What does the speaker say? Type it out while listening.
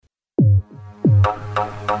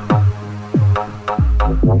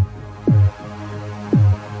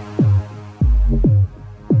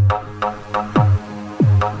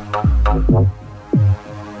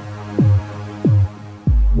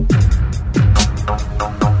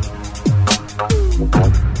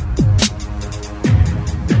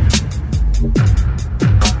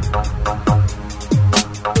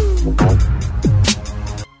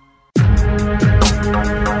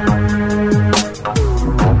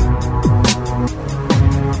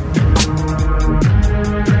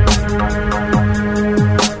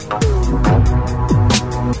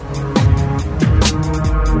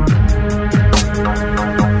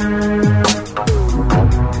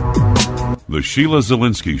The Sheila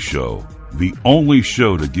Zielinski Show, the only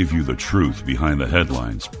show to give you the truth behind the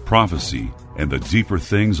headlines, prophecy, and the deeper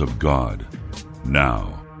things of God.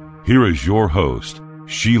 Now, here is your host,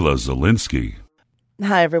 Sheila Zielinski.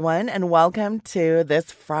 Hi, everyone, and welcome to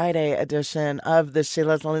this Friday edition of The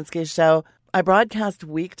Sheila Zielinski Show. I broadcast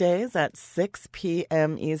weekdays at 6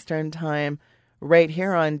 p.m. Eastern Time right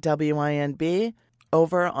here on WINB,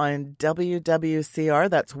 over on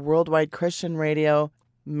WWCR, that's Worldwide Christian Radio.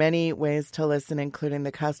 Many ways to listen, including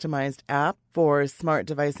the customized app for smart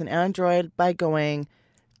device and Android by going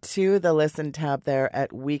to the Listen tab there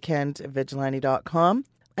at weekendvigilante.com.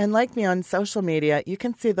 And like me on social media, you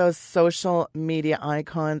can see those social media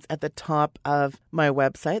icons at the top of my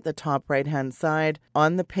website, the top right-hand side.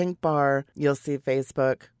 On the pink bar, you'll see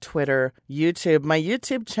Facebook, Twitter, YouTube. My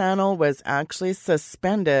YouTube channel was actually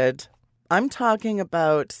suspended. I'm talking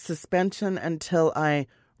about suspension until I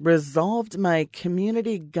resolved my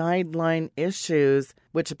community guideline issues,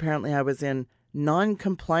 which apparently I was in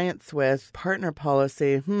non-compliance with partner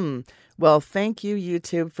policy. Well, thank you,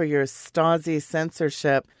 YouTube, for your Stasi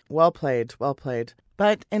censorship. Well played, well played.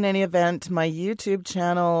 But in any event, my YouTube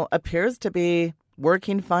channel appears to be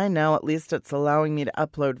working fine now. At least it's allowing me to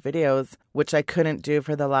upload videos, which I couldn't do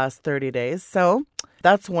for the last 30 days. So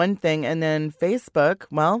that's one thing. And then Facebook,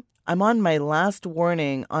 well, I'm on my last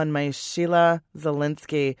warning on my Sheila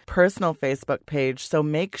Zielinski personal Facebook page. So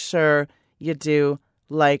make sure you do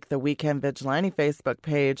like the Weekend Vigilante Facebook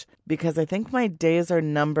page, because I think my days are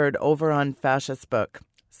numbered over on Fascist Book.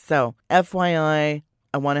 So FYI,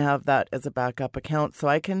 I want to have that as a backup account so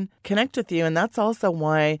I can connect with you. And that's also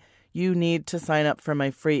why you need to sign up for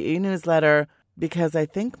my free e-newsletter, because I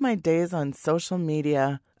think my days on social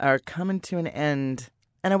media are coming to an end.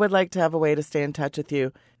 And I would like to have a way to stay in touch with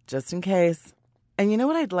you just in case. And you know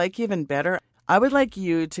what I'd like even better? I would like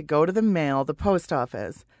you to go to the mail, the post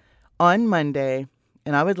office, on Monday,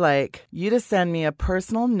 and I would like you to send me a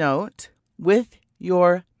personal note with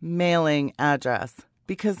your mailing address,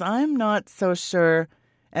 because I'm not so sure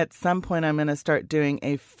at some point I'm going to start doing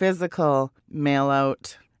a physical mail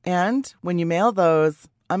out. And when you mail those,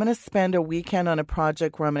 I'm going to spend a weekend on a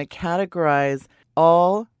project where I'm going to categorize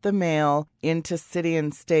all the mail into city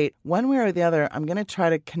and state. One way or the other, I'm going to try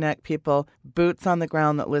to connect people, boots on the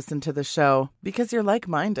ground, that listen to the show, because you're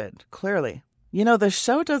like-minded, clearly. You know, the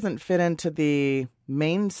show doesn't fit into the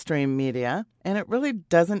mainstream media, and it really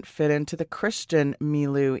doesn't fit into the Christian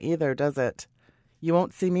milieu either, does it? You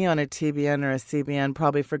won't see me on a TBN or a CBN,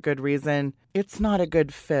 probably for good reason. It's not a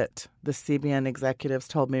good fit, the CBN executives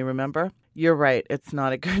told me, remember? You're right, it's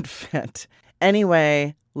not a good fit.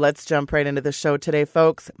 Anyway, let's jump right into the show today,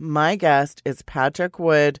 folks. My guest is Patrick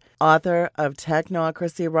Wood, author of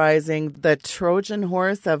Technocracy Rising, the Trojan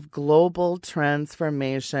horse of global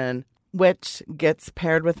transformation, which gets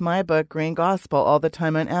paired with my book, Green Gospel, all the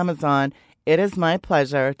time on Amazon. It is my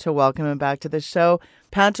pleasure to welcome him back to the show.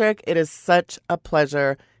 Patrick, it is such a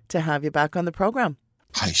pleasure to have you back on the program.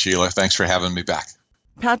 Hi, Sheila. Thanks for having me back.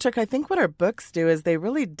 Patrick, I think what our books do is they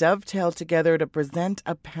really dovetail together to present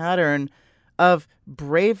a pattern of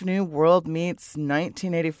Brave New World meets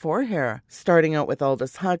 1984 here. Starting out with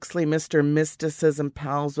Aldous Huxley, Mr. Mysticism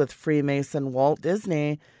pals with Freemason Walt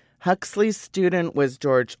Disney. Huxley's student was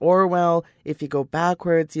George Orwell. If you go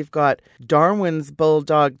backwards, you've got Darwin's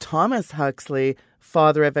bulldog Thomas Huxley,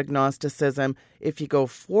 father of agnosticism. If you go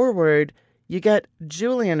forward, you get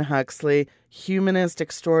Julian Huxley, humanist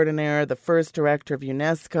extraordinaire, the first director of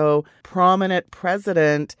UNESCO, prominent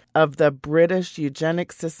president of the British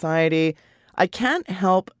Eugenics Society. I can't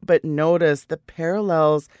help but notice the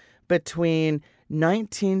parallels between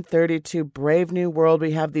 1932 Brave New World.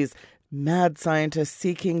 We have these mad scientists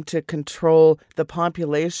seeking to control the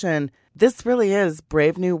population. This really is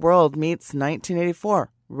Brave New World meets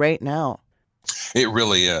 1984 right now. It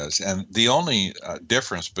really is. And the only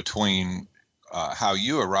difference between how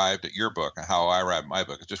you arrived at your book and how I arrived at my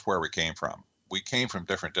book is just where we came from. We came from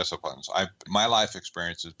different disciplines. My life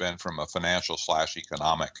experience has been from a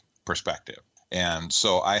financial/economic perspective. And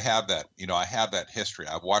so I have that, I have that history.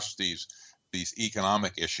 I've watched these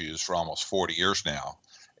economic issues for almost 40 years now.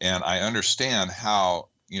 And I understand how,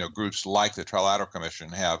 groups like the Trilateral Commission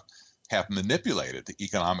have manipulated the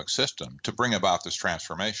economic system to bring about this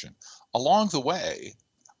transformation. Along the way,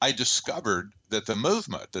 I discovered that the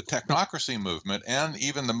movement, the technocracy movement, and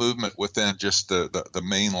even the movement within just the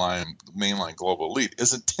mainline global elite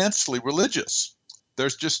is intensely religious.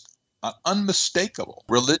 There's just an unmistakable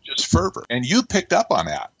religious fervor. And you picked up on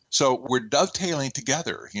that. So we're dovetailing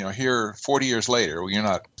together, here 40 years later. Well, you're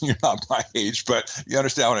not my age, but you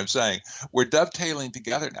understand what I'm saying. We're dovetailing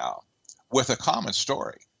together now with a common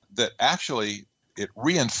story that actually it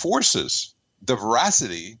reinforces the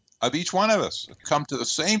veracity of each one of us, come to the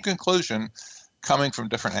same conclusion coming from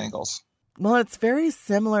different angles. Well, it's very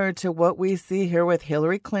similar to what we see here with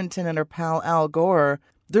Hillary Clinton and her pal Al Gore.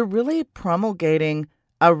 They're really promulgating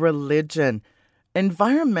a religion.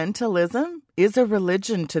 Environmentalism is a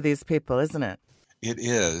religion to these people, isn't it? It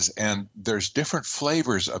is. And there's different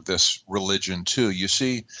flavors of this religion, too. You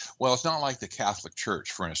see, well, it's not like the Catholic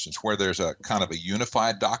Church, for instance, where there's a kind of a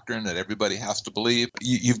unified doctrine that everybody has to believe.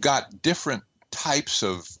 You've got different types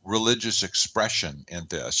of religious expression in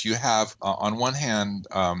this. You have, on one hand,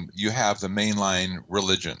 you have the mainline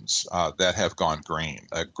religions that have gone green.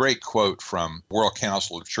 A great quote from World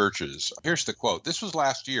Council of Churches. Here's the quote. This was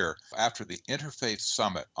last year after the Interfaith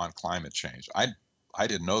Summit on Climate Change. I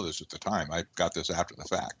didn't know this at the time. I got this after the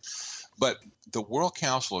fact. But the World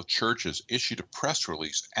Council of Churches issued a press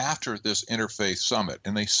release after this Interfaith Summit,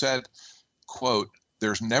 and they said, quote,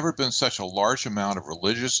 "There's never been such a large amount of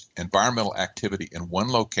religious environmental activity in one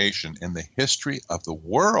location in the history of the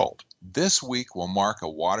world. This week will mark a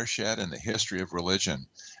watershed in the history of religion.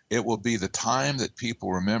 It will be the time that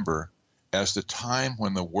people remember as the time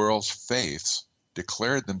when the world's faiths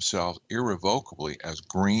declared themselves irrevocably as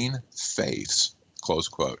green faiths." Close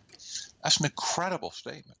quote. That's an incredible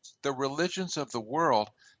statement. The religions of the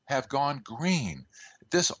world have gone green.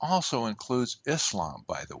 This also includes Islam,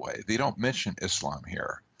 by the way. They don't mention Islam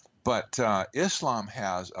here. But Islam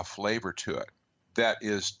has a flavor to it that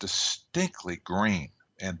is distinctly green,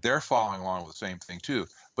 and they're following along with the same thing, too.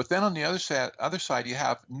 But then on the other side, you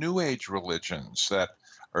have New Age religions that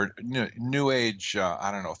or New Age,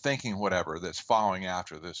 thinking, whatever, that's following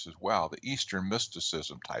after this as well, the Eastern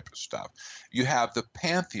mysticism type of stuff. You have the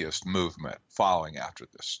pantheist movement following after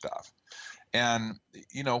this stuff. And,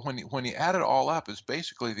 when you add it all up, it's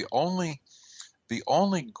basically the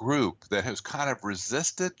only group that has kind of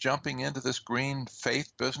resisted jumping into this green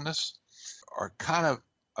faith business are kind of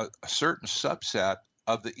a certain subset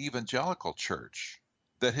of the evangelical church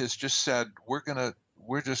that has just said,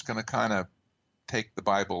 we're just gonna kind of take the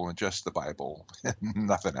Bible and just the Bible and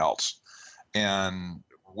nothing else. And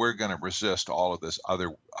we're going to resist all of this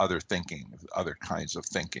other thinking, other kinds of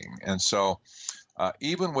thinking. And so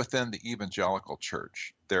even within the evangelical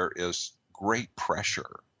church, there is great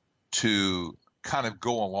pressure to kind of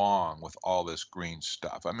go along with all this green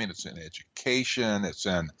stuff. I mean, it's in education, it's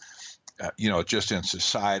in, just in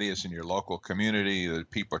society, it's in your local community.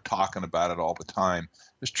 People are talking about it all the time.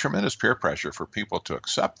 There's tremendous peer pressure for people to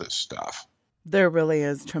accept this stuff. There really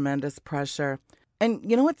is tremendous pressure. And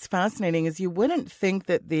what's fascinating is you wouldn't think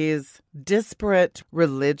that these disparate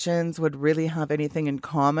religions would really have anything in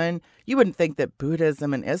common. You wouldn't think that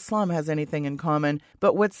Buddhism and Islam has anything in common.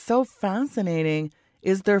 But what's so fascinating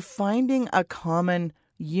is they're finding a common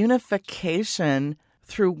unification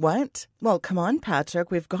through what? Well, come on,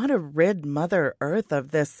 Patrick. We've got to rid Mother Earth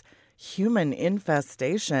of this human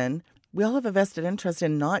infestation. We all have a vested interest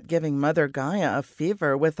in not giving Mother Gaia a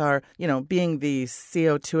fever with our, being the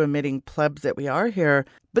CO2 emitting plebs that we are here.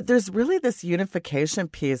 But there's really this unification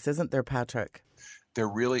piece, isn't there, Patrick? There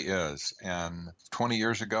really is. And 20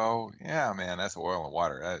 years ago, yeah, man, that's oil and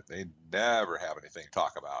water. They never have anything to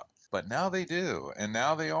talk about. But now they do. And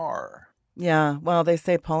now they are. Yeah, well, they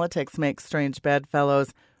say politics makes strange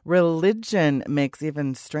bedfellows. Religion makes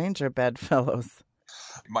even stranger bedfellows.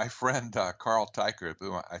 My friend Carl Teicher,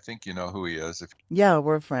 who I think you know who he is. Yeah,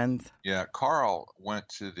 we're friends. Yeah, Carl went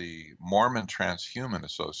to the Mormon Transhuman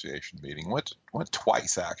Association meeting, went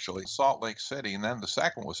twice actually, Salt Lake City, and then the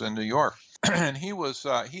second was in New York. And he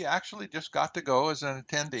actually just got to go as an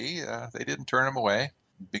attendee. They didn't turn him away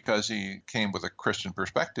because he came with a Christian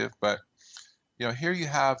perspective. But, here you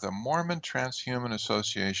have the Mormon Transhuman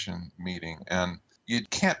Association meeting, and you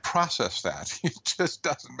can't process that. It just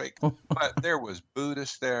doesn't make. But there was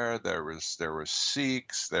Buddhists there. There was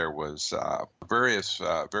Sikhs. There was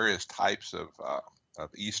various types of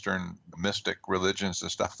Eastern mystic religions and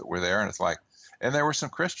stuff that were there. And it's like, and there were some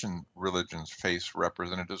Christian religions face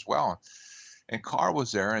represented as well. And Carl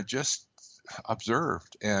was there and just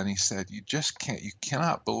observed, and he said, you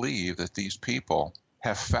cannot believe that these people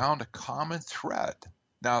have found a common thread.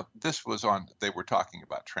 Now, they were talking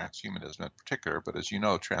about transhumanism in particular, but as you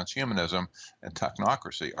know, transhumanism and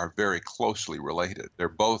technocracy are very closely related. They're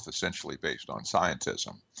both essentially based on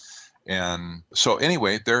scientism. And so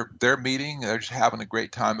anyway, they're meeting, they're just having a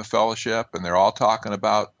great time of fellowship, and they're all talking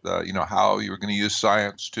about, how you're going to use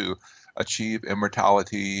science to achieve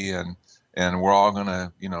immortality, and we're all going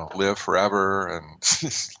to, live forever. And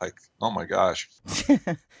it's like, oh my gosh.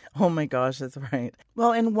 Oh my gosh, that's right.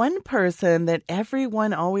 Well, and one person that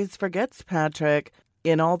everyone always forgets, Patrick,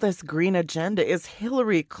 in all this green agenda is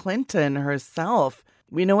Hillary Clinton herself.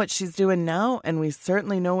 We know what she's doing now, and we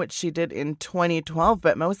certainly know what she did in 2012.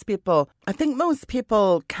 But I think most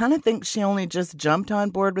people kind of think she only just jumped on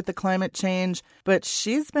board with the climate change, but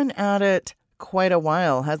she's been at it quite a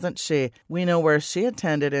while, hasn't she? We know where she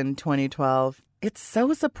attended in 2012. It's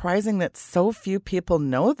so surprising that so few people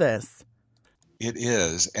know this. It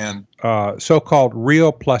is. And so-called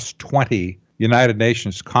Rio Plus 20 United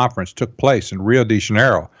Nations conference took place in Rio de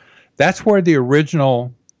Janeiro. That's where the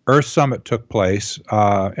original Earth Summit took place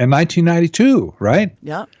in 1992, right?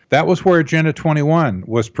 Yeah. That was where Agenda 21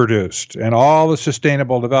 was produced and all the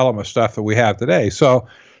sustainable development stuff that we have today. So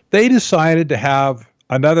they decided to have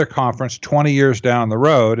another conference 20 years down the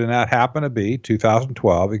road, and that happened to be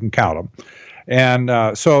 2012. You can count them.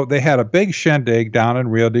 And so they had a big shindig down in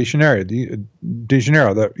Rio de Janeiro, the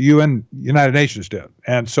United Nations did.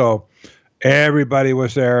 And so everybody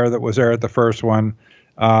was there that was there at the first one.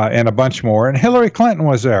 And a bunch more. And Hillary Clinton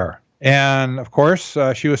was there. And, of course,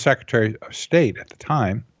 she was Secretary of State at the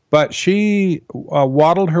time. But she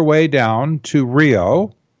waddled her way down to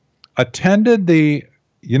Rio, attended the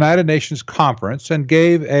United Nations conference, and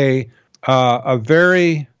gave a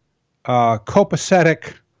very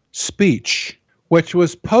copacetic speech, which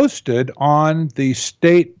was posted on the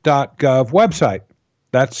state.gov website.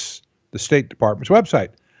 That's the State Department's website.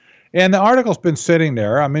 And the article's been sitting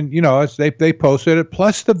there. I mean, they posted it,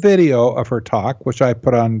 plus the video of her talk, which I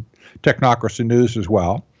put on Technocracy News as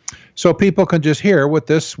well. So people can just hear what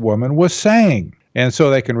this woman was saying. And so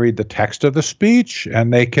they can read the text of the speech,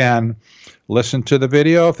 and they can listen to the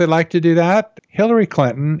video if they'd like to do that. Hillary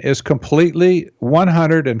Clinton is completely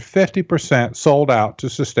 150% sold out to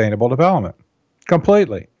sustainable development.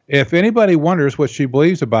 Completely. If anybody wonders what she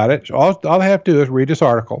believes about it, all they have to do is read this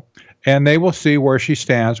article, and they will see where she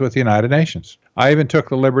stands with the United Nations. I even took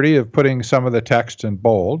the liberty of putting some of the text in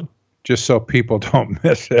bold, just so people don't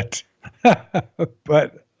miss it.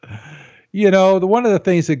 But, one of the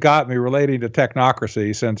things that got me relating to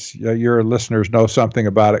technocracy, since your listeners know something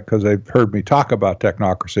about it because they've heard me talk about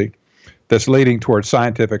technocracy, that's leading towards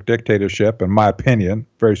scientific dictatorship, in my opinion,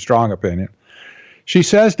 very strong opinion. She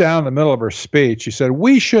says down in the middle of her speech, she said,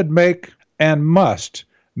 we should make and must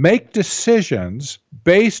make decisions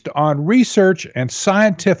based on research and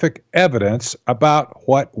scientific evidence about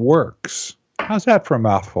what works. How's that for a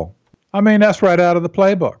mouthful? I mean, that's right out of the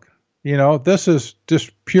playbook. This is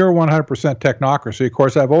just pure 100% technocracy. Of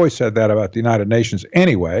course, I've always said that about the United Nations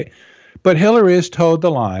anyway. But Hillary has towed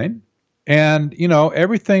the line. And,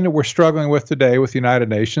 everything that we're struggling with today with the United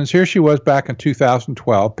Nations, here she was back in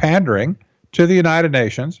 2012 pandering to the United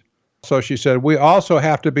Nations. So she said, we also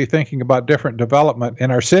have to be thinking about different development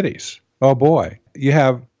in our cities. Oh, boy. You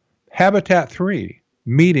have Habitat 3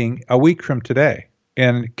 meeting a week from today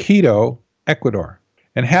in Quito, Ecuador.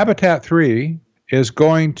 And Habitat 3 is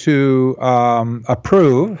going to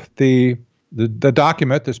approve the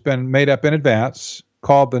document that's been made up in advance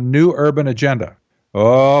called the New Urban Agenda.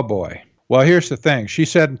 Oh, boy. Well, here's the thing. She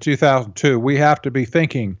said in 2002, we have to be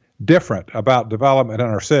thinking different about development in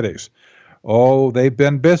our cities. Oh, they've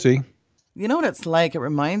been busy. You know what it's like? It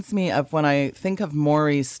reminds me of when I think of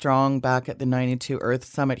Maurice Strong back at the 92 Earth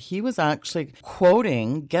Summit. He was actually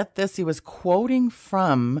quoting, get this, he was quoting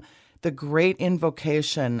from the great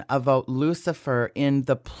invocation about Lucifer in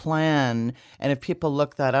the plan. And if people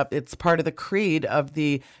look that up, it's part of the creed of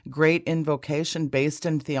the great invocation based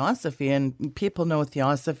in theosophy. And people know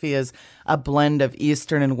theosophy is a blend of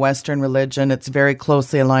Eastern and Western religion. It's very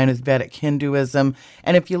closely aligned with Vedic Hinduism.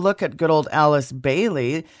 And if you look at good old Alice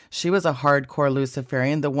Bailey, she was a hardcore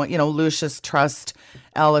Luciferian. The one, Lucius Trust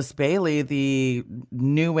Alice Bailey, the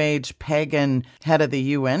New Age pagan head of the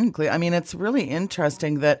UN. I mean, it's really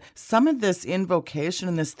interesting that some of this invocation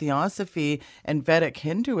and this theosophy and Vedic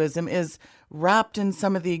Hinduism is wrapped in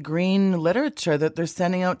some of the green literature that they're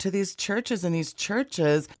sending out to these churches, and these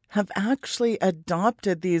churches have actually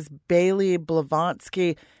adopted these Bailey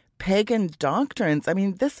Blavatsky pagan doctrines. I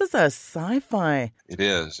mean, this is a sci-fi. It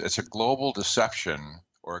is. It's a global deception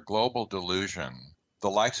or a global delusion, the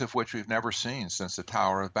likes of which we've never seen since the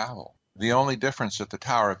Tower of Babel. The only difference at the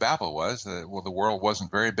Tower of Babel was that, the world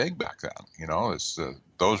wasn't very big back then.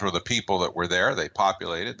 Those were the people that were there. They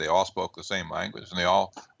populated. They all spoke the same language, and they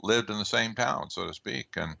all lived in the same town, so to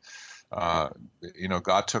speak. And,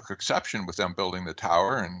 God took exception with them building the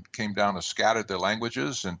tower and came down and scattered their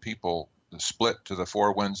languages, and people split to the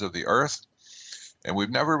four winds of the earth. And we've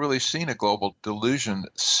never really seen a global delusion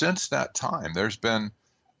since that time. There's been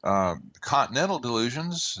continental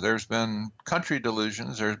delusions, there's been country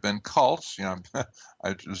delusions, there's been cults.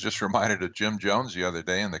 I was just reminded of Jim Jones the other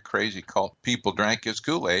day and the crazy cult people drank his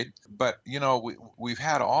Kool-Aid. But we've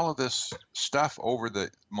had all of this stuff over the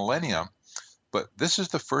millennium But this is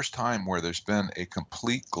the first time where there's been a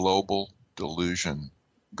complete global delusion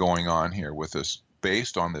going on here with this,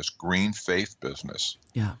 based on this green faith business.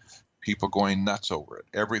 Yeah. People going nuts over it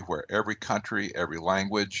everywhere, every country, every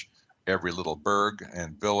language, every little burg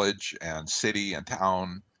and village and city and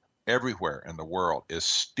town, everywhere in the world is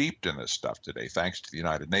steeped in this stuff today, thanks to the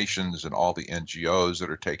United Nations and all the NGOs that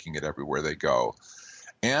are taking it everywhere they go.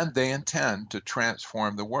 And they intend to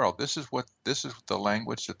transform the world. This is the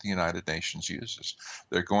language that the United Nations uses.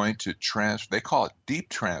 They're going to they call it deep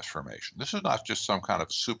transformation. This is not just some kind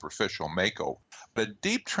of superficial makeover, but a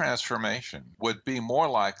deep transformation would be more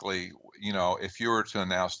likely, if you were to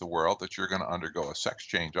announce to the world that you're going to undergo a sex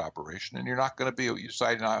change operation and you're not going to be, you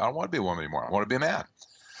decide, I don't want to be a woman anymore, I want to be a man.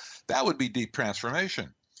 That would be deep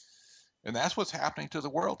transformation. And that's what's happening to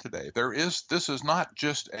the world today. This is not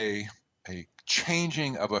just a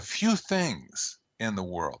changing of a few things in the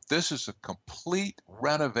world. This is a complete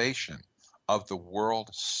renovation of the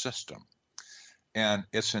world system. And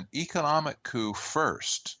it's an economic coup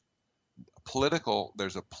first.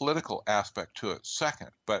 There's a political aspect to it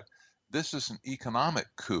second, but this is an economic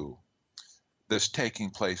coup that's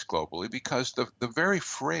taking place globally, because the very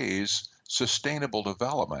phrase sustainable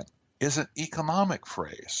development is an economic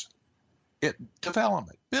phrase.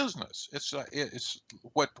 Development, business. It's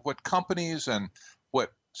what companies and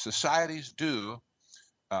what societies do.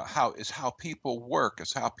 How people work.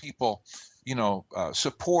 It's how people,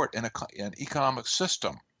 support an economic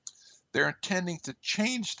system. They're intending to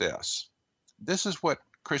change this. This is what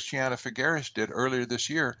Christiana Figueres did earlier this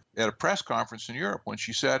year at a press conference in Europe when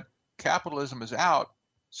she said, "Capitalism is out,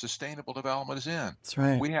 sustainable development is in." That's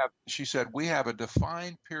right. She said, we have a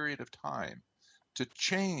defined period of time to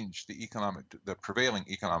change the prevailing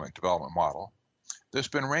economic development model that's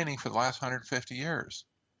been reigning for the last 150 years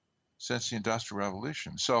since the Industrial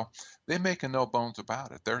Revolution. So they make no bones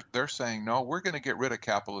about it. They're saying, no, we're going to get rid of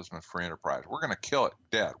capitalism and free enterprise. We're going to kill it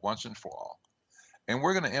dead once and for all. And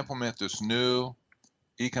we're going to implement this new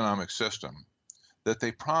economic system that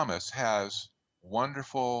they promise has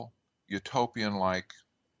wonderful utopian-like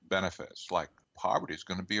benefits, like poverty is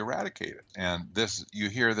going to be eradicated. And you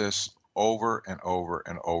hear this over and over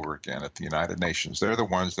and over again at the United Nations. They're the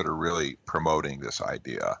ones that are really promoting this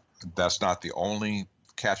idea. That's not the only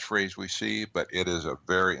catchphrase we see, but it is a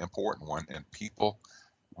very important one, and people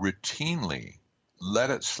routinely let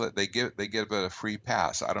it slip. They give it a free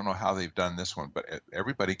pass. I don't know how they've done this one, but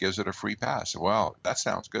everybody gives it a free pass. Well, that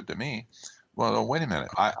sounds good to me. Well, wait a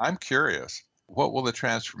minute. I'm curious. What will the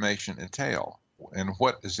transformation entail? And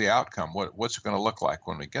what is the outcome? What's it going to look like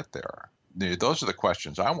when we get there? Those are the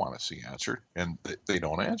questions I want to see answered, and they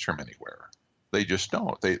don't answer them anywhere. They just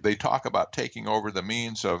don't. They talk about taking over the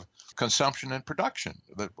means of consumption and production,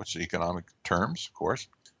 which is economic terms, of course.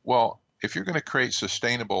 Well, if you're going to create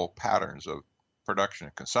sustainable patterns of production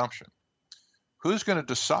and consumption, who's going to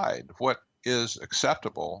decide what is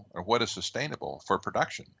acceptable or what is sustainable for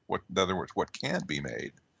production? In other words, what can be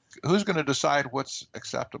made? Who's going to decide what's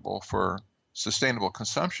acceptable for sustainable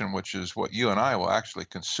consumption, which is what you and I will actually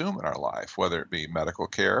consume in our life, whether it be medical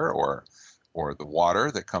care or the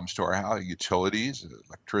water that comes to our house, utilities,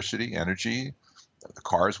 electricity, energy, the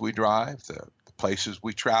cars we drive, the places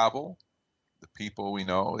we travel, the people we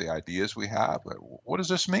know, the ideas we have. What does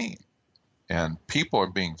this mean? And people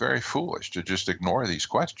are being very foolish to just ignore these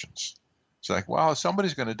questions. It's like, well, if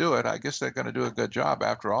somebody's going to do it, I guess they're going to do a good job.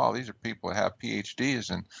 After all, these are people that have PhDs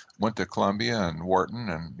and went to Columbia and Wharton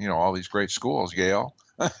and, all these great schools, Yale.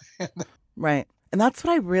 Right. And that's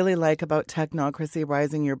what I really like about Technocracy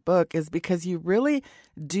Rising, your book, is because you really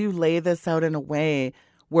do lay this out in a way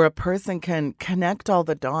where a person can connect all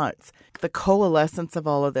the dots, the coalescence of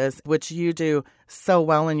all of this, which you do so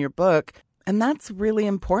well in your book. And that's really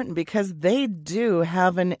important because they do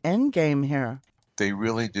have an end game here. They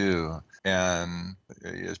really do. And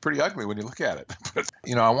it's pretty ugly when you look at it. But,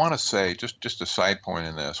 I want to say, just a side point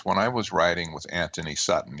in this, when I was writing with Antony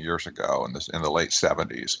Sutton years ago in the late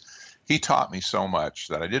 70s, he taught me so much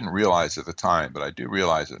that I didn't realize at the time, but I do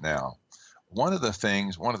realize it now. One of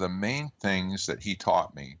the main things that he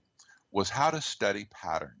taught me was how to study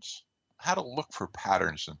patterns, how to look for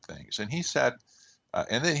patterns in things. And he said,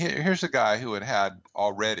 and then here's a guy who had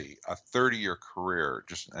already a 30-year career,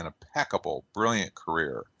 just an impeccable, brilliant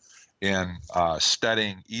career in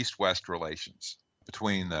studying East-West relations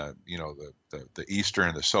between the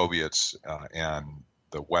Eastern, the Soviets, and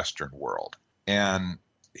the Western world. And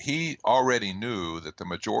he already knew that the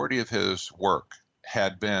majority of his work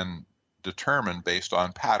had been determined based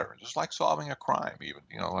on patterns. It's like solving a crime, even.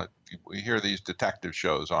 Like we hear these detective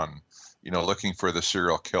shows on, looking for the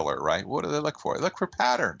serial killer, right? What do they look for? They look for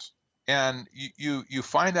patterns. And you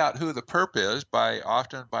find out who the perp is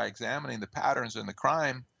often by examining the patterns in the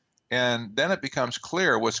crime, and then it becomes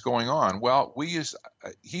clear what's going on. Well,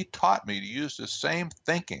 he taught me to use the same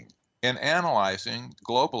thinking in analyzing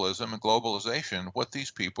globalism and globalization, what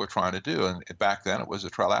these people are trying to do. And back then it was the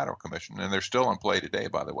Trilateral Commission, and they're still in play today,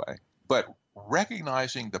 by the way. But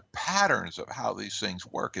recognizing the patterns of how these things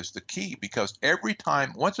work is the key, because every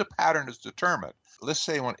time, once a pattern is determined, let's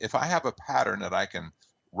say if I have a pattern that I can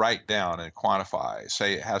write down and quantify,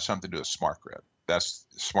 say it has something to do with smart grid, that's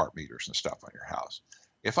smart meters and stuff on your house.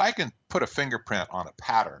 If I can put a fingerprint on a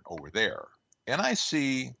pattern over there, and I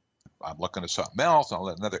see I'm looking at something else, I'll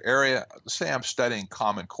another area, let's say I'm studying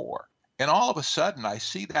Common Core, and all of a sudden I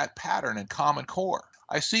see that pattern in Common Core.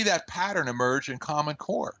 I see that pattern emerge in Common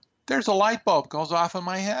Core. There's a light bulb goes off in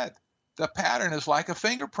my head. The pattern is like a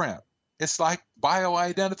fingerprint. It's like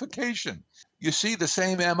bioidentification. You see the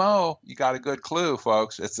same MO, you got a good clue,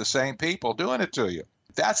 folks. It's the same people doing it to you.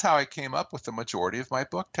 That's how I came up with the majority of my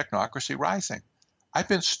book, Technocracy Rising. I've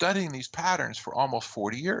been studying these patterns for almost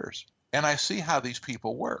 40 years, and I see how these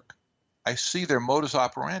people work. I see their modus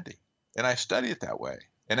operandi, and I study it that way.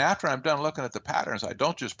 And after I'm done looking at the patterns, I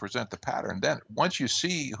don't just present the pattern. Then once you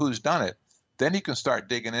see who's done it, then you can start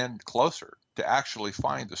digging in closer to actually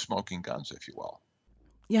find the smoking guns, if you will.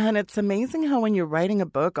 Yeah, and it's amazing how when you're writing a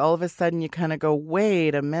book, all of a sudden you kind of go,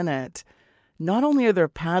 wait a minute. Not only are there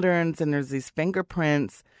patterns and there's these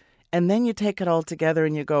fingerprints, and then you take it all together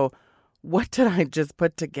and you go, what did I just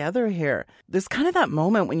put together here? There's kind of that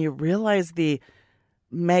moment when you realize the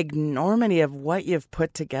magnormity of what you've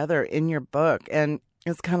put together in your book. And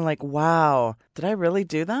it's kind of like, wow, did I really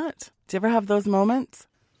do that? Do you ever have those moments?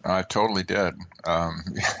 I totally did.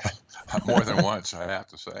 More than once, I have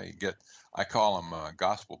to say. I call them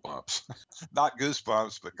gospel bumps. Not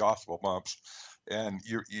goosebumps, but gospel bumps. And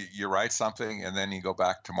you write something, and then you go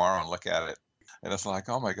back tomorrow and look at it, and it's like,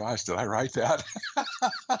 oh my gosh, did I write that?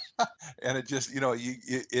 And it just,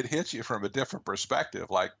 it hits you from a different perspective.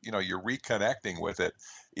 Like, you're reconnecting with it,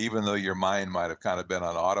 even though your mind might have kind of been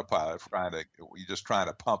on autopilot, you're just trying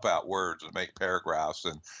to pump out words and make paragraphs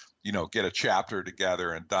and, get a chapter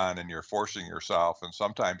together and done, and you're forcing yourself. And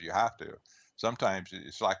sometimes you have to. Sometimes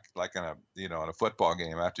it's like in a football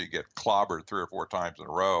game, after you get clobbered 3 or 4 times in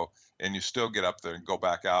a row, and you still get up there and go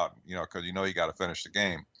back out, because you got to finish the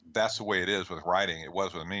game. That's the way it is with writing. It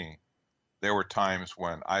was with me. There were times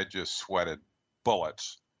when I just sweated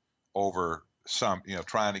bullets over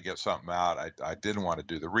trying to get something out. I didn't want to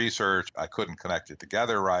do the research. I couldn't connect it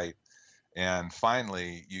together right. And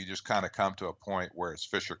finally, you just kind of come to a point where it's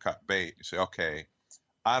fish or cut bait. You say, okay,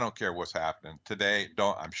 I don't care what's happening today.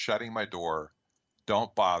 I'm shutting my door.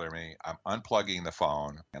 Don't bother me. I'm unplugging the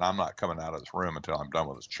phone, and I'm not coming out of this room until I'm done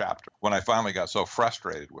with this chapter. When I finally got so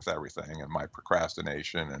frustrated with everything and my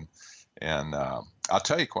procrastination, and I'll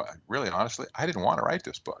tell you, really honestly, I didn't want to write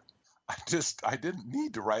this book. I didn't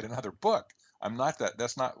need to write another book.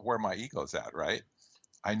 That's not where my ego's at, right?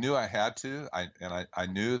 I knew I had to. I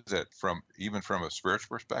knew that even from a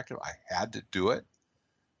spiritual perspective, I had to do it.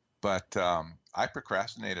 But I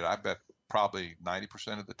procrastinated, I bet, probably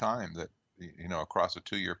 90% of the time that, across a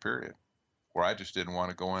 2-year period, where I just didn't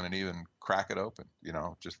want to go in and even crack it open,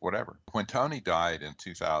 just whatever. When Tony died in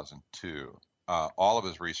 2002, all of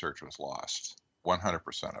his research was lost, 100%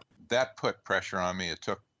 of it. That put pressure on me. It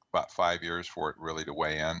took about 5 years for it really to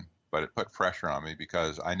weigh in, but it put pressure on me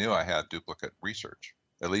because I knew I had duplicate research,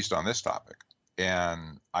 at least on this topic.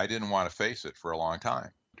 And I didn't want to face it for a long time,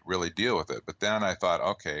 really deal with it. But then I thought,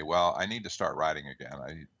 okay, well, I need to start writing again.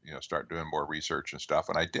 I start doing more research and stuff.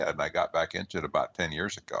 And I did. And I got back into it about 10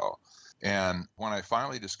 years ago. And when I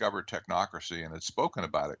finally discovered Technocracy and had spoken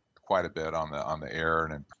about it quite a bit on the air,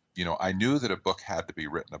 and I knew that a book had to be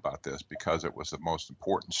written about this because it was the most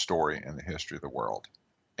important story in the history of the world.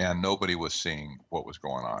 And nobody was seeing what was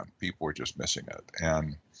going on. People were just missing it.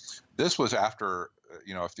 And this was after,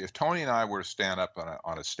 if Tony and I were to stand up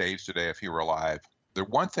on a stage today, if he were alive, the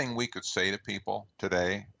one thing we could say to people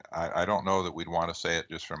today, I don't know that we'd want to say it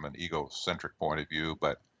just from an egocentric point of view,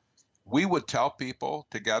 but we would tell people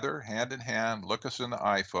together, hand in hand, look us in the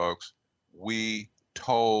eye, folks, we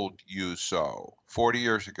told you so. 40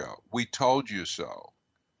 years ago, we told you so.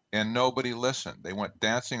 And nobody listened. They went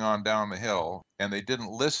dancing on down the hill, and they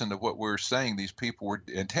didn't listen to what we were saying these people were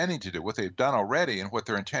intending to do, what they've done already and what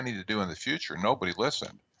they're intending to do in the future. Nobody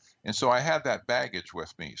listened. And so I had that baggage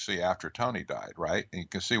with me, see, after Tony died, right? And you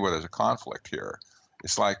can see where there's a conflict here.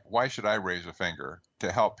 It's like, why should I raise a finger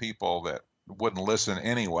to help people that wouldn't listen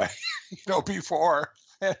anyway, before?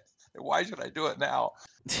 Why should I do it now?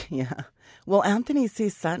 Yeah. Well, Antony C.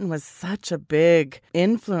 Sutton was such a big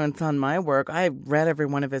influence on my work. I read every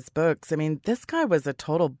one of his books. I mean, this guy was a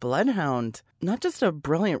total bloodhound, not just a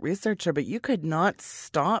brilliant researcher, but you could not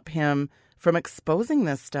stop him from exposing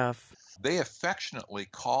this stuff. They affectionately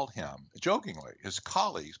called him, jokingly, his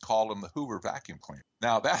colleagues called him the Hoover vacuum cleaner.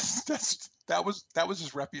 Now that was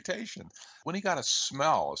his reputation. When he got a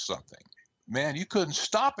smell of something, man, you couldn't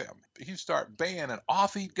stop him. He'd start baying and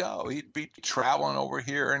off he'd go. He'd be traveling over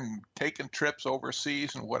here and taking trips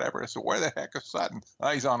overseas and whatever. So where the heck is Sutton? Oh,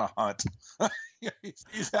 he's on a hunt.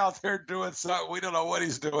 He's out there doing something. We don't know what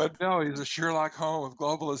he's doing. No, he's a Sherlock Holmes of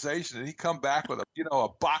globalization. And he'd come back with a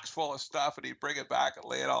box full of stuff, and he'd bring it back and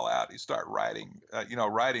lay it all out. He'd start writing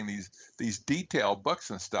these detailed books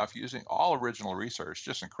and stuff using all original research,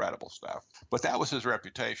 just incredible stuff. But that was his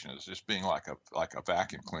reputation, as just being like a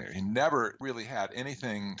vacuum cleaner. He never really had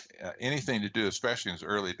anything to do, especially in his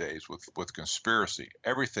early days, with conspiracy.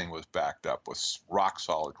 Everything was backed up with rock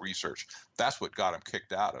solid research. That's what got him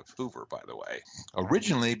kicked out of Hoover, by the way.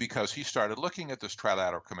 Originally, because he started looking at this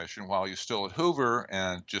Trilateral Commission while he was still at Hoover,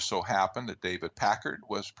 and just so happened that David Packard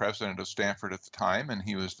was president of Stanford at the time, and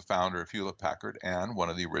he was the founder of Hewlett-Packard and one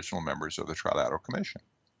of the original members of the Trilateral Commission.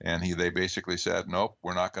 And they basically said, nope,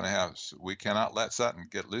 we cannot let Sutton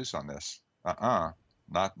get loose on this.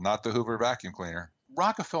 Not the Hoover vacuum cleaner.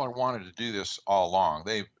 Rockefeller wanted to do this all along.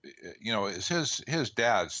 His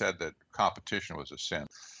dad said that competition was a sin.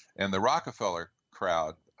 And the Rockefeller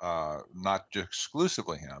crowd, not just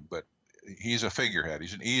exclusively him, but he's a figurehead.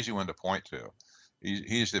 He's an easy one to point to.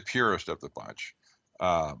 He's the purest of the bunch.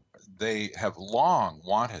 They have long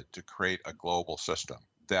wanted to create a global system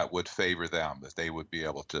that would favor them, that they would be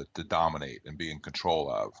able to dominate and be in control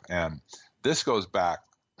of. And this goes back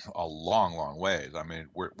a long, long ways. I mean,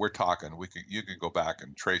 we're talking, you could go back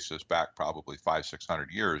and trace this back probably 500-600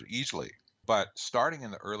 years easily. But starting in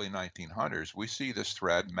the early 1900s, we see this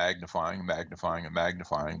thread magnifying.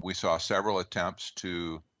 We saw several attempts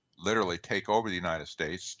to literally take over the United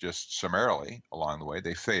States just summarily along the way.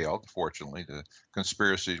 They failed, fortunately. The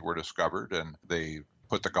conspiracies were discovered and they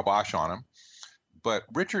put the kibosh on them. But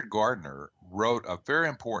Richard Gardner wrote a very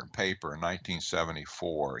important paper in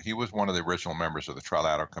 1974. He was one of the original members of the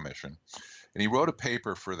Trilateral Commission. And he wrote a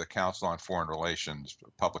paper for the Council on Foreign Relations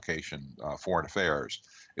publication, Foreign Affairs.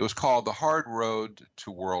 It was called The Hard Road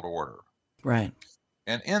to World Order. Right.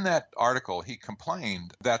 And in that article, he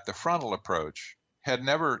complained that the frontal approach had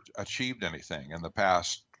never achieved anything in the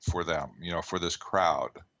past for them, for this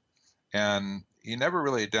crowd. And he never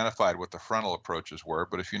really identified what the frontal approaches were.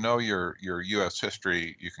 But if you know your U.S.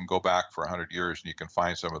 history, you can go back for 100 years and you can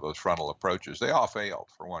find some of those frontal approaches. They all failed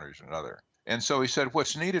for one reason or another. And so he said,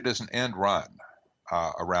 what's needed is an end run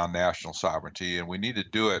around national sovereignty, and we need to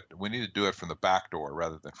do it from the back door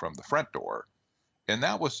rather than from the front door. And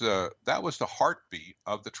that was the heartbeat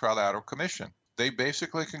of the Trilateral Commission. They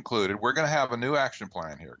basically concluded, we're going to have a new action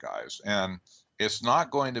plan here, guys, and it's not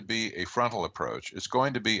going to be a frontal approach. It's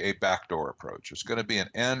going to be a backdoor approach. It's going to be an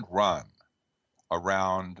end run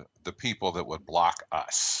around the people that would block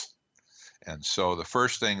us. And so the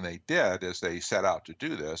first thing they did as they set out to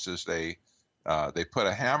do this is they put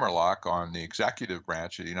a hammerlock on the executive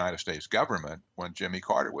branch of the United States government when Jimmy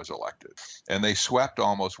Carter was elected. And they swept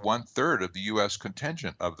almost 1/3 of the U.S.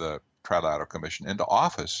 contingent of the Trilateral Commission into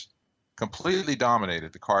office, completely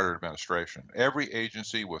dominated the Carter administration. Every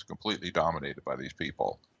agency was completely dominated by these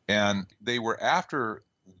people. And they were after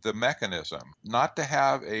the mechanism not to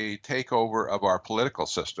have a takeover of our political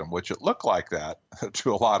system, which it looked like that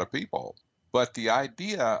to a lot of people. But the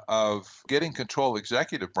idea of getting control of the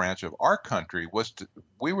executive branch of our country was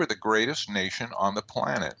we were the greatest nation on the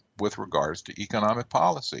planet with regards to economic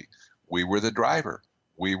policy. We were the driver.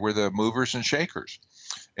 We were the movers and shakers.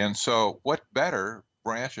 And so what better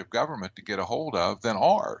branch of government to get a hold of than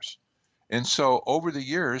ours? And so over the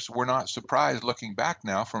years, we're not surprised looking back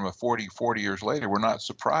now from 40 years later, we're not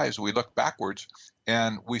surprised. We look backwards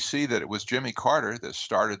and we see that it was Jimmy Carter that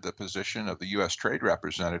started the position of the U.S. trade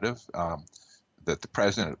representative that the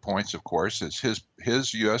president appoints, of course, is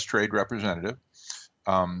his U.S. trade representative.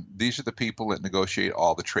 These are the people that negotiate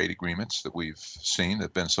all the trade agreements that we've seen that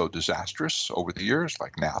have been so disastrous over the years,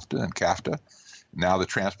 like NAFTA and CAFTA. Now the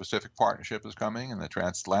Trans-Pacific Partnership is coming and the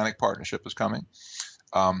Transatlantic Partnership is coming.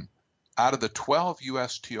 Out of the 12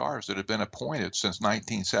 USTRs that have been appointed since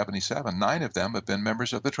 1977, 9 of them have been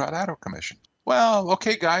members of the Trilateral Commission. Well,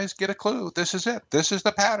 okay, guys, get a clue. This is it. This is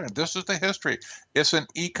the pattern. This is the history. It's an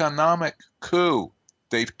economic coup.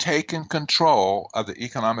 They've taken control of the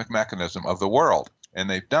economic mechanism of the world, and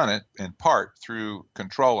they've done it in part through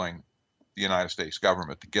controlling the United States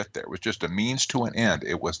government to get there. It was just a means to an end.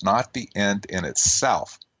 It was not the end in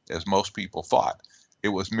itself, as most people thought. It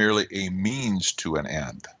was merely a means to an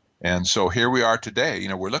end. And so here we are today. You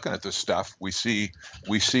know, we're looking at this stuff. We see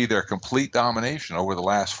their complete domination over the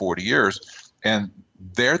last 40 years, and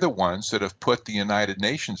they're the ones that have put the United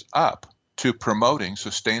Nations up to promoting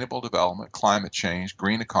sustainable development, climate change,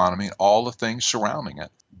 green economy, all the things surrounding it.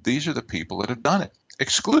 These are the people that have done it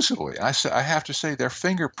exclusively. I have to say their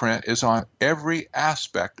fingerprint is on every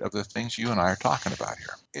aspect of the things you and I are talking about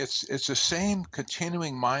here. It's the same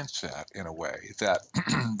continuing mindset in a way that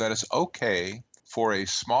that it's okay for a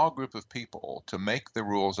small group of people to make the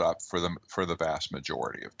rules up for the vast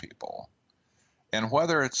majority of people. And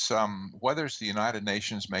whether it's the United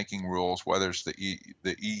Nations making rules, whether it's the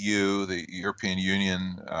EU, the European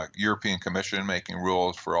Union, European Commission making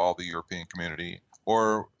rules for all the European community,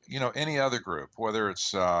 or any other group, whether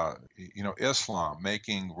it's Islam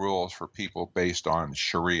making rules for people based on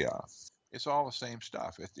Sharia, it's all the same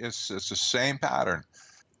stuff. It's the same pattern.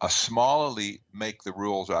 A small elite make the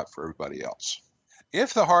rules up for everybody else.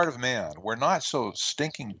 If the heart of man were not so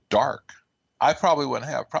stinking dark, I probably wouldn't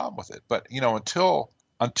have a problem with it. But until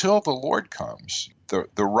the Lord comes,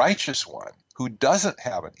 the righteous one who doesn't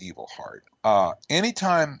have an evil heart,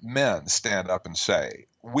 anytime men stand up and say,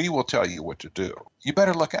 "We will tell you what to do," you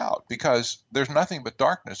better look out, because there's nothing but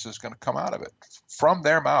darkness that's going to come out of it from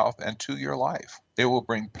their mouth and to your life. It will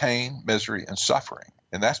bring pain, misery, and suffering.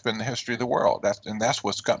 And that's been the history of the world. That's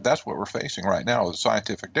what we're facing right now, is a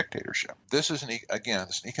scientific dictatorship. This is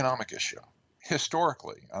it's an economic issue.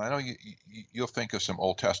 Historically, and I know you'll think of some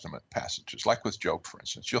Old Testament passages, like with Job, for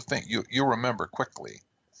instance. You'll remember quickly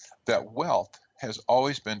that wealth has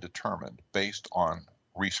always been determined based on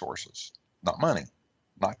resources, not money,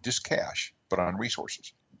 not just cash, but on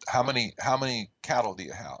resources. How many cattle do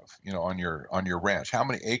you have, on your ranch? How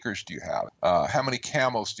many acres do you have? How many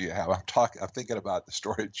camels do you have? I'm thinking about the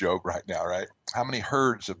story of Job right now, right? How many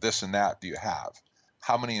herds of this and that do you have?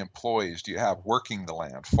 How many employees do you have working the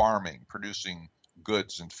land, farming, producing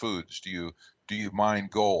goods and foods? Do you mine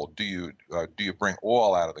gold? Do you bring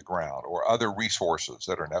oil out of the ground, or other resources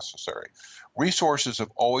that are necessary? Resources have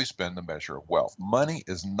always been the measure of wealth. Money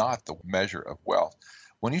is not the measure of wealth.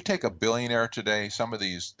 When you take a billionaire today, some of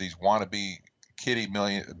these wannabe kitty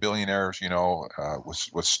billionaires,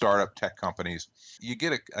 with startup tech companies, you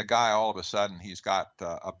get a guy, all of a sudden he's got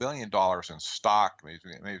 $1 billion in stock. Maybe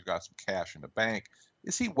he's got some cash in the bank.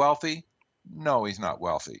 Is he wealthy? No, he's not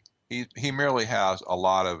wealthy. He merely has a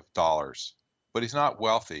lot of dollars, but he's not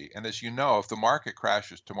wealthy. And as you know, if the market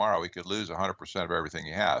crashes tomorrow, he could lose 100% of everything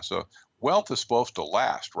he has. So wealth is supposed to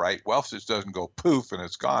last, right? Wealth just doesn't go poof and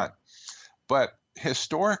it's gone. But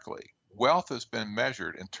historically, wealth has been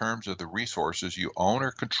measured in terms of the resources you own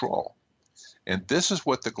or control. And this is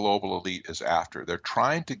what the global elite is after. They're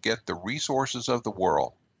trying to get the resources of the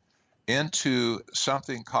world into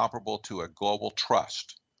something comparable to a global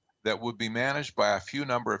trust that would be managed by a few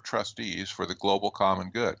number of trustees for the global common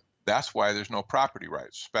good. That's why there's no property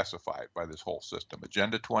rights specified by this whole system.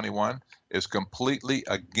 Agenda 21 is completely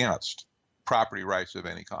against property rights of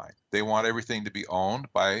any kind. They want everything to be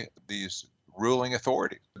owned by these ruling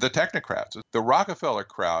authorities. The technocrats, the Rockefeller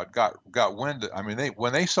crowd got wind. I mean,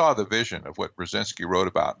 when they saw the vision of what Brzezinski wrote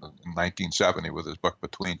about in 1970 with his book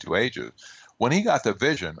Between Two Ages, when he got the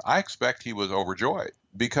vision, I expect he was overjoyed,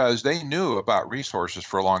 because they knew about resources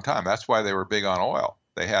for a long time. That's why they were big on oil.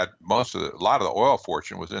 They had a lot of the oil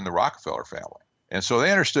fortune was in the Rockefeller family. And so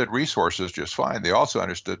they understood resources just fine. They also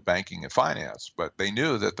understood banking and finance, but they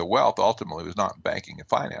knew that the wealth ultimately was not in banking and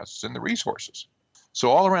finance, it's in the resources.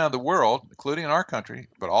 So all around the world, including in our country,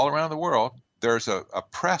 but all around the world, there's a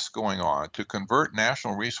press going on to convert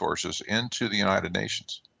national resources into the United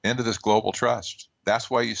Nations, into this global trust. That's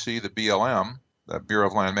why you see the BLM, the Bureau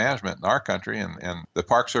of Land Management in our country, and the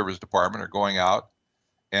Park Service Department are going out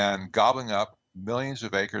and gobbling up millions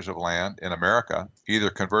of acres of land in America, either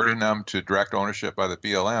converting them to direct ownership by the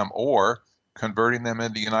BLM or converting them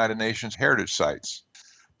into United Nations heritage sites.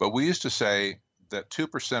 But we used to say that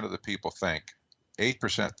 2% of the people think,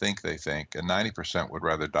 8% think they think, and 90% would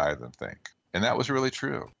rather die than think. And that was really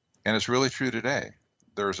true. And it's really true today.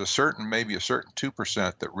 There's maybe a certain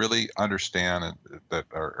 2% that really understand and that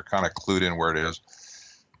are kind of clued in where it is.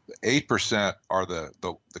 8% are the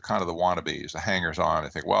kind of the wannabes, the hangers-on. They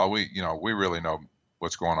think, well, we really know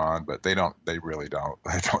what's going on, but they really don't.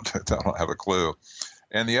 They don't have a clue.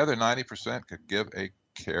 And the other 90% could give a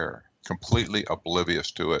care, completely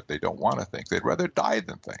oblivious to it. They don't want to think. They'd rather die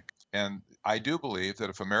than think. And I do believe that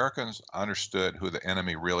if Americans understood who the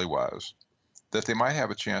enemy really was, that they might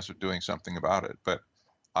have a chance of doing something about it. But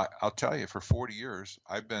I'll tell you, for 40 years,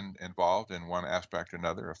 I've been involved in one aspect or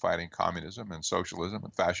another of fighting communism and socialism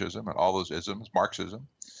and fascism and all those isms, Marxism,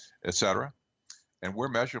 etc. And we're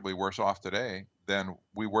measurably worse off today than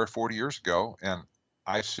we were 40 years ago. And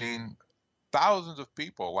I've seen thousands of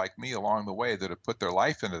people like me along the way that have put their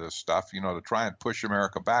life into this stuff, to try and push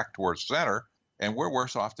America back towards center. And we're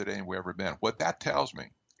worse off today than we've ever been. What that tells me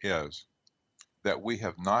is that we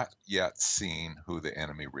have not yet seen who the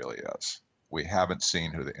enemy really is. We haven't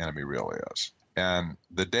seen who the enemy really is. And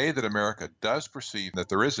the day that America does perceive that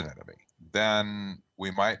there is an enemy, then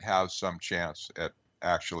we might have some chance at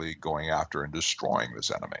actually going after and destroying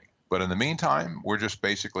this enemy. But in the meantime, we're just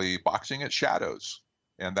basically boxing at shadows.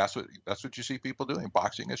 And that's what you see people doing,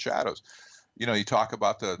 boxing at shadows. You talk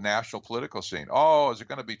about the national political scene. Oh, is it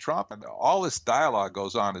going to be Trump? And all this dialogue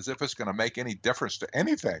goes on as if it's going to make any difference to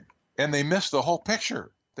anything. And they miss the whole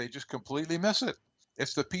picture. They just completely miss it.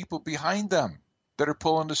 It's the people behind them that are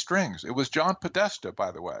pulling the strings. It was John Podesta,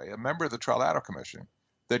 by the way, a member of the Trilateral Commission,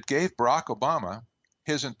 that gave Barack Obama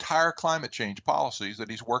his entire climate change policies that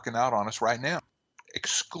he's working out on us right now.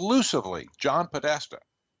 Exclusively John Podesta,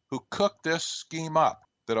 who cooked this scheme up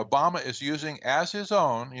that Obama is using as his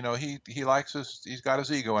own. He likes his, he's got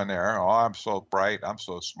his ego in there. Oh, I'm so bright. I'm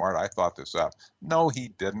so smart. I thought this up. No,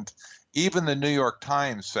 he didn't. Even the New York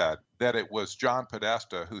Times said that it was John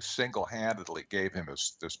Podesta who single-handedly gave him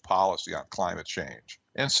this policy on climate change.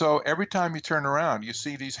 And so every time you turn around, you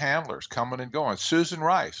see these handlers coming and going. Susan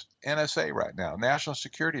Rice, NSA right now, National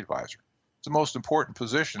Security Advisor. It's the most important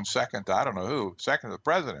position, second to I don't know who, second to the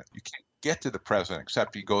president. You can't get to the president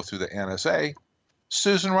except you go through the NSA.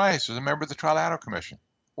 Susan Rice is a member of the Trilateral Commission.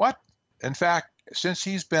 What? In fact, since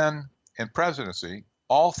he's been in presidency,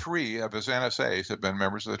 all three of his NSAs have been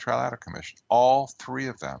members of the Trilateral Commission. All three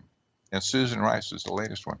of them. And Susan Rice is the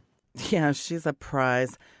latest one. Yeah, she's a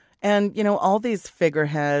prize. And, all these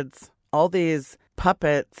figureheads, all these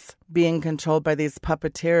puppets being controlled by these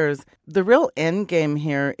puppeteers, the real end game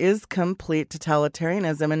here is complete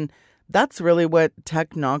totalitarianism. And that's really what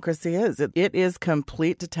technocracy is. It is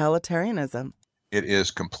complete totalitarianism. It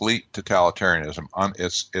is complete totalitarianism.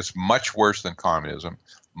 It's much worse than communism,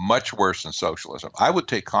 much worse than socialism. I would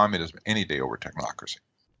take communism any day over technocracy.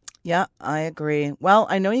 Yeah, I agree. Well,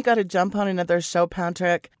 I know you got to jump on another show,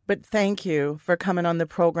 Patrick, but thank you for coming on the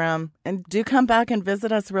program. And do come back and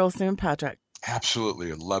visit us real soon, Patrick.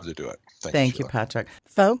 Absolutely. I'd love to do it. Thank you, Patrick.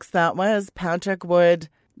 Folks, that was Patrick Wood.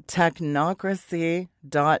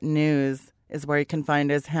 Technocracy.news is where you can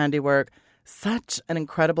find his handiwork. Such an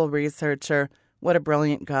incredible researcher. What a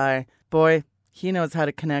brilliant guy. Boy, he knows how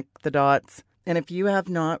to connect the dots. And if you have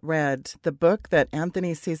not read the book that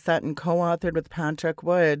Antony C. Sutton co-authored with Patrick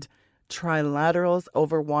Wood, Trilaterals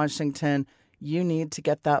Over Washington, you need to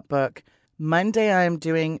get that book. Monday, I am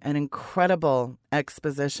doing an incredible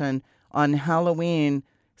exposition on Halloween,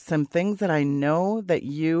 some things that I know that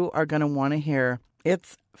you are going to want to hear.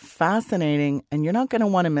 It's fascinating, and you're not going to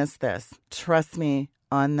want to miss this. Trust me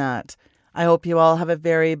on that. I hope you all have a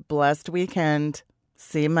very blessed weekend.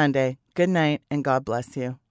 See you Monday. Good night, and God bless you.